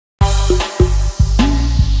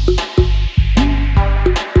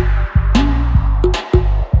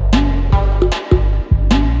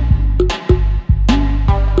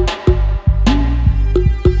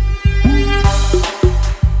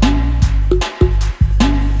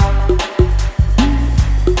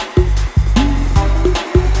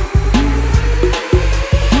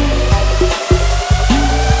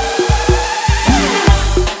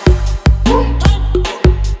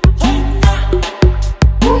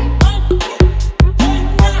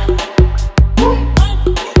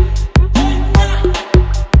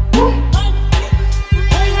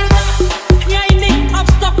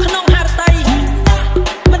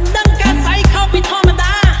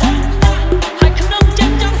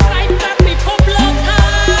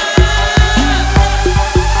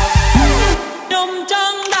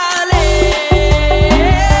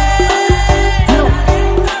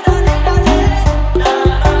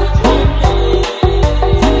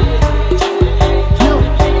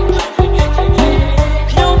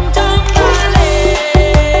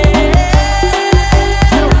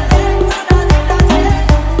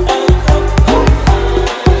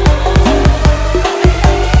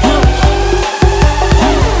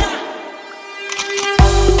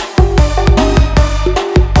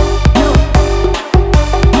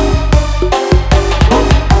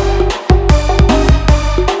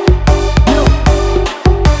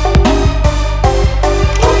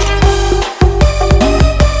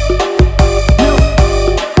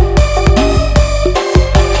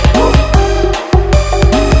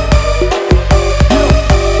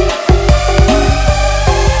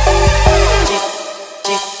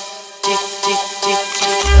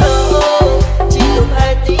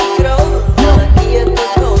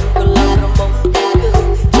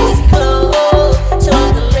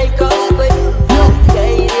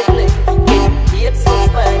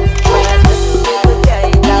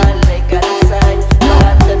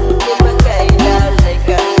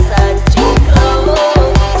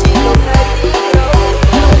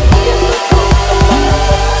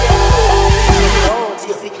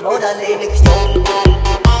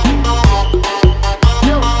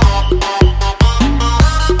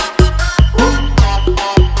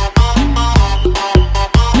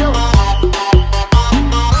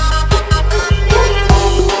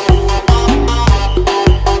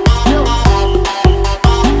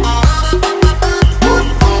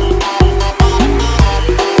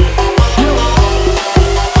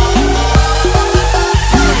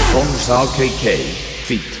KK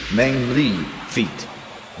feat. Meng Lee feat.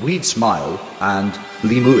 Weed Smile and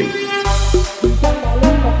Mouy.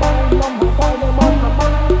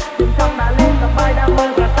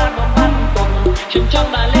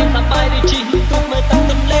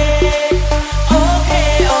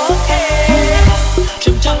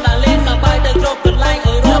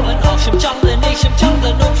 Hãy subscribe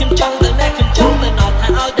cho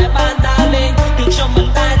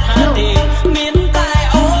kênh Ghiền Mì Gõ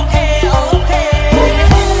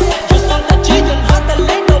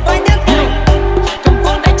để không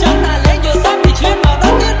bỏ lỡ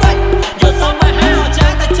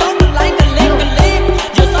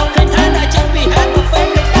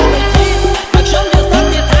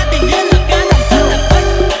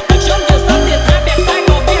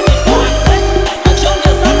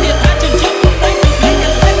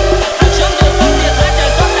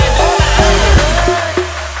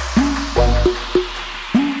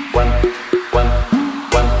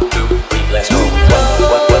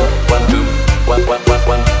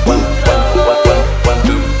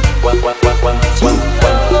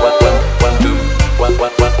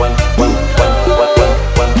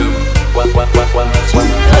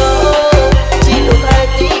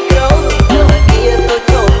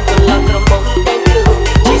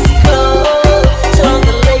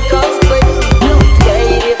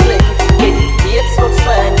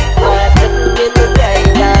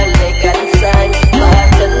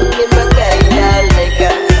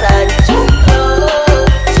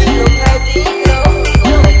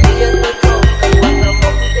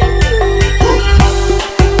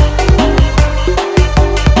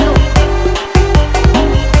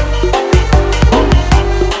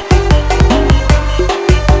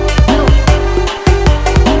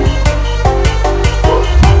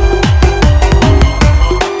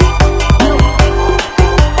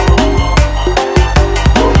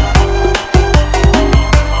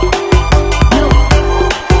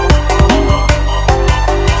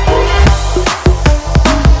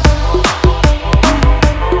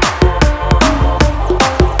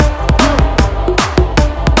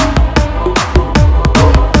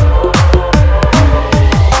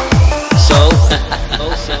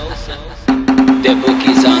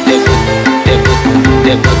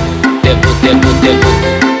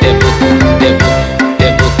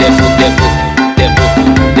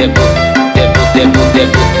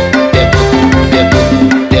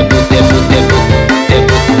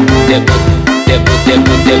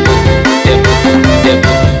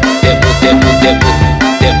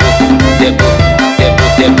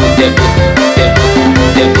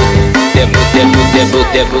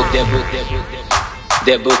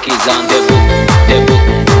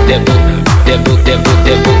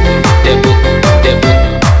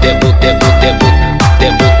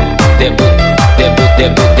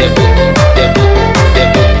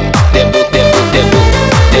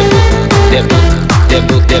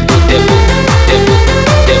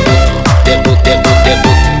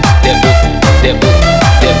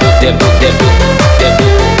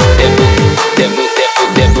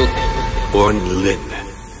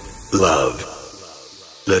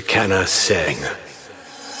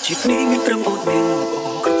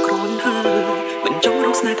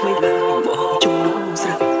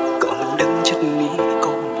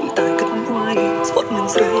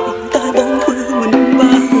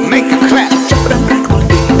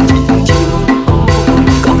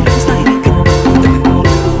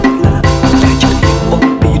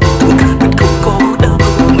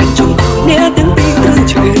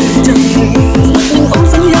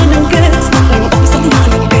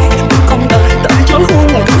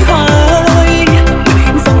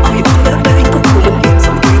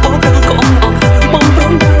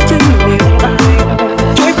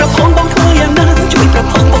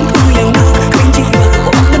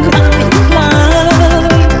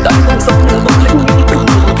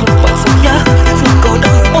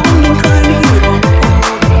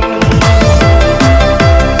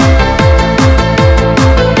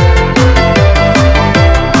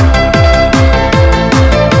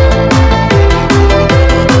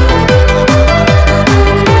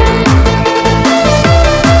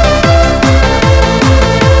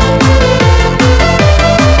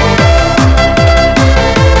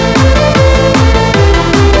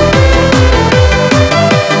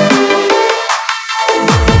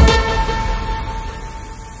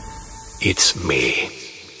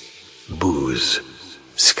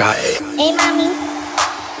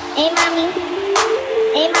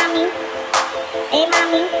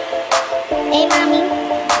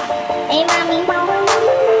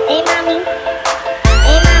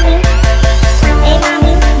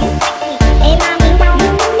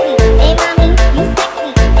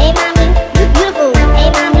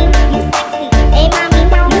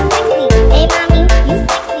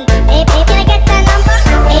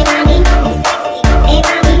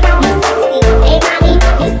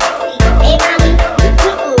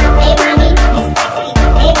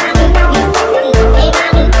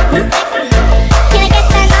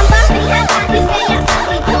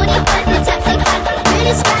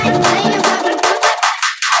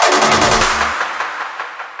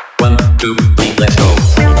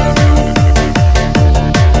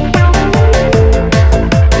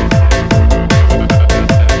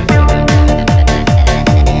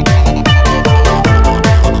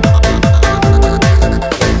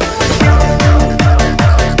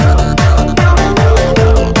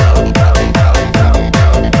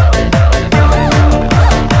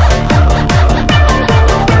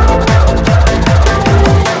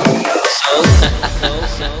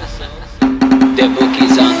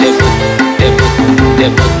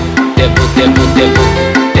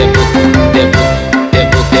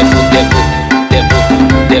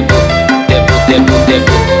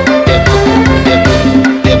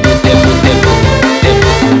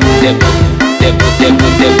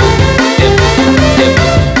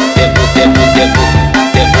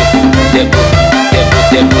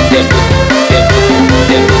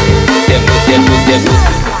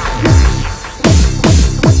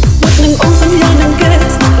Mình ôm sóng da nâng kế,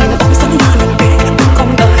 mình ôm sóng da nâng kế, từng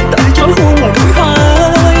con đời tại chối hôn người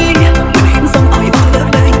hai. Mình hiến dâm ai ở lớp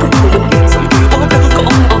đây, có mình hiến dâm người bỏ ra có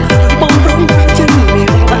ông bông rong trên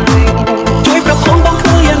miền bay.ជួយប្រាប់ផងបងធ្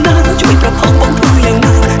វើយ៉ាងណាជួយប្រាប់ផងបងធ្វើយ៉ាង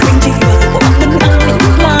ណាឃើញជាបងមិនអាច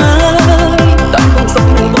ឡើយតែបងសុំ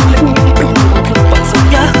នឹងបងលេងពេញបងផ្លូវបាត់សន្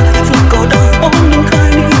យាស្លាប់ក៏ដល់បងនឹងខ្លាយ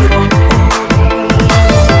នេះរង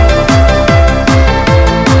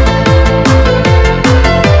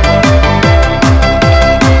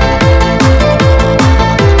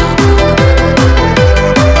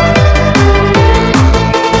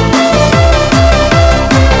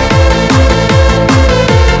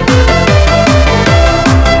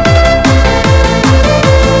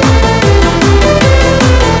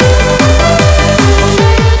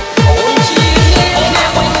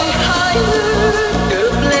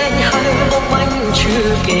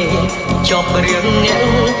ចប់រឿងអ្នក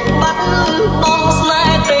បាត់បង់ស្នេ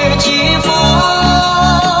ហ៍ទៅជាហ្វ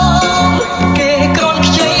គេគ្រាន់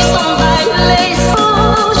ខ្ចីសំដែងលេងសើ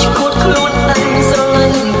ចឈួតខ្លួនឯងស្រឡា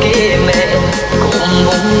ញ់គេមែនកុំវ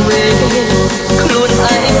ង្វេងខ្លួន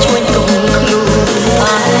ឯងជួញទុំខ្លួន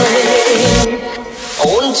ឯង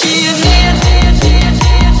អូនជាអ្នក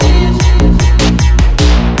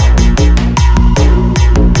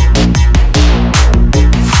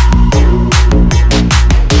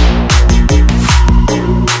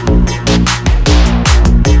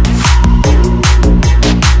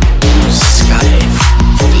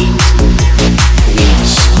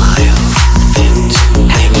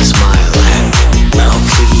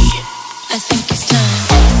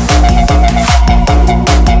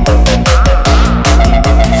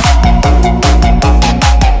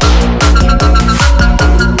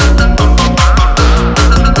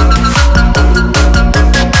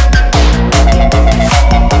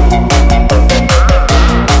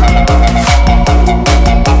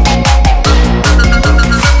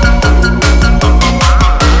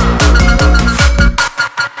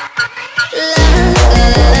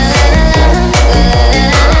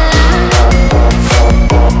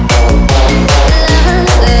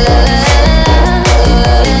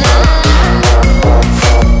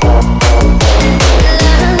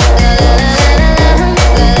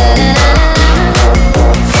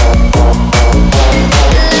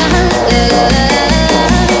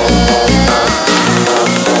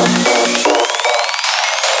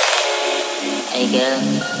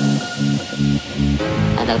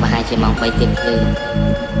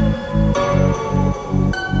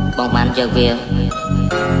យកវាម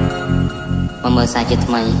កមើលសាជា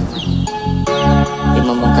ថ្មីពីម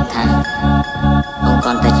កមកគិតថាបងគ្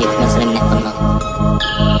រាន់តែជាក្មេងស្រីម្នាក់ប៉ុណ្ណោះ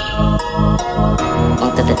ប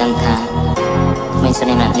ងទៅដឹងថាក្មេងស្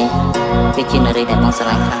រីម្នាក់នេះគឺជានារីដែលបងស្រ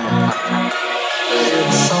ឡាញ់ខ្លាំងបំផុត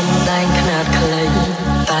សំដែងខ្នាតខ្លី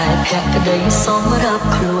តែភក្តីសម្រាប់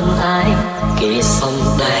ខ្លួនឯងគេសំ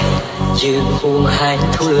ដែងយើងហួងហែង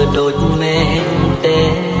ធ្វើដូចមែនទេ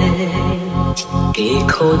គេ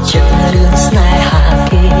ខូចចិត្តរឿងស្នេហា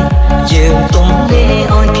គេយើងទុំលេ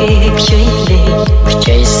ឲ្យគេខ្ចីលេខ្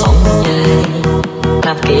ចីសងញ៉ៃប្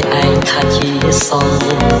រាប់គេឯងថាជាសង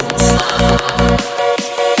សា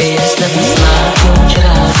ពេលស្និទ្ធស្នាលខ្ញុំច្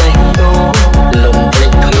រាបេះដូងលំភ្លេ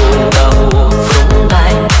ចខ្លួនដល់ព្រំដែ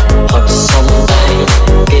ងផុតសំដែង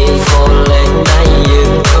គេក៏លែងដៃយើ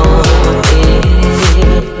ងក៏ទេ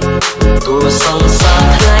ទូសង្សារ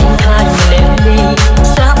ខ្លាញ់ខ្លាញ់ម្នាក់នេះ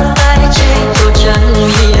ស្រាប់តែចេះទៅចាញ់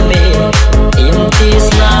វាមេទៀមទី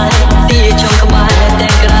ស្នេហ៍ទីចង់ក្បែរតែ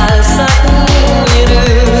ក្រៅសាច់រឿ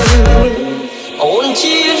ងអូន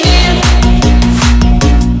ជាអ្នក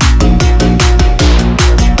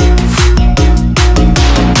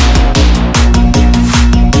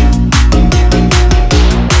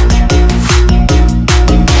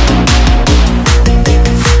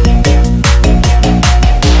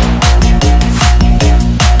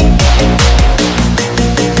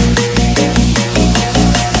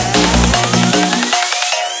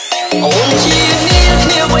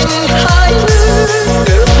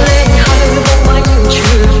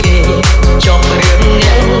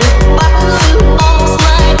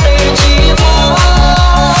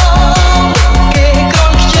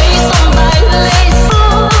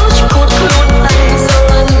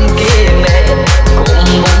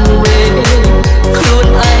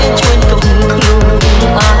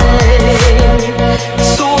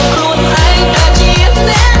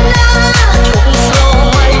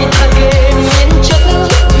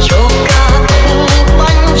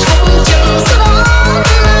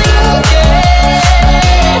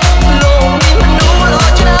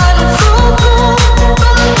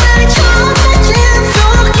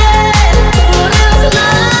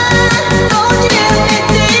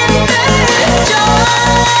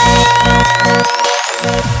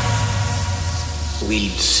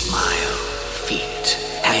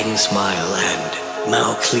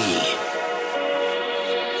Klii.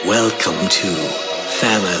 Welcome to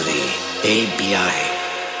Family ABI.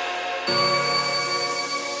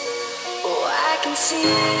 Oh, I can see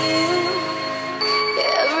you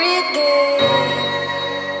every day.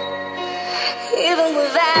 Even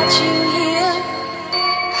without you here,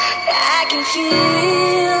 I can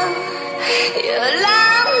feel your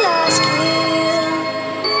long-lost skin.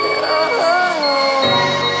 Oh,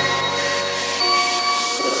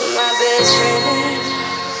 my best friend,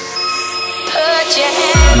 put your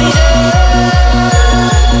hand